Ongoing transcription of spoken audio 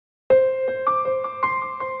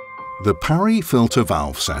The PARI Filter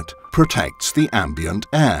Valve Set protects the ambient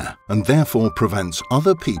air and therefore prevents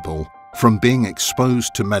other people from being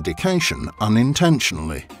exposed to medication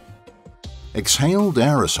unintentionally. Exhaled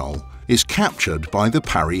aerosol is captured by the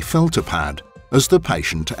PARI filter pad as the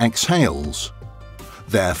patient exhales.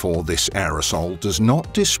 Therefore, this aerosol does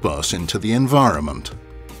not disperse into the environment.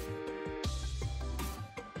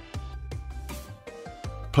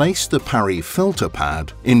 Place the PARI filter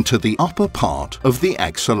pad into the upper part of the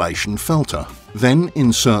exhalation filter. Then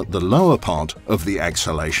insert the lower part of the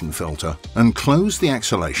exhalation filter and close the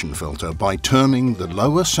exhalation filter by turning the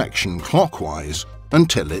lower section clockwise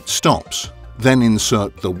until it stops. Then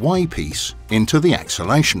insert the Y piece into the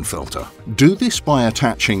exhalation filter. Do this by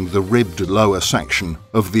attaching the ribbed lower section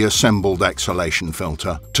of the assembled exhalation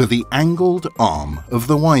filter to the angled arm of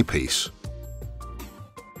the Y piece.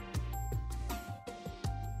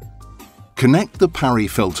 Connect the PARI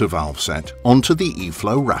Filter Valve Set onto the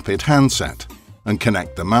eFlow Rapid handset and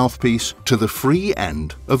connect the mouthpiece to the free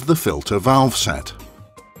end of the filter valve set.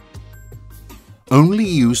 Only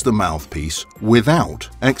use the mouthpiece without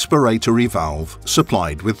expiratory valve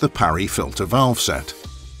supplied with the PARI Filter Valve Set.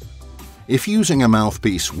 If using a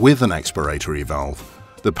mouthpiece with an expiratory valve,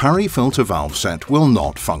 the PARI Filter Valve Set will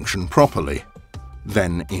not function properly.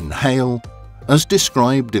 Then inhale, as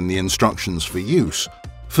described in the instructions for use,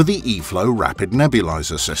 for the eFlow Rapid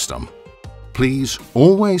Nebulizer system. Please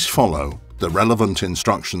always follow the relevant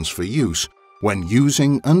instructions for use when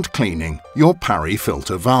using and cleaning your PARI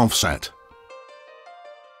Filter Valve Set.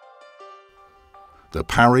 The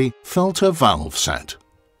PARI Filter Valve Set.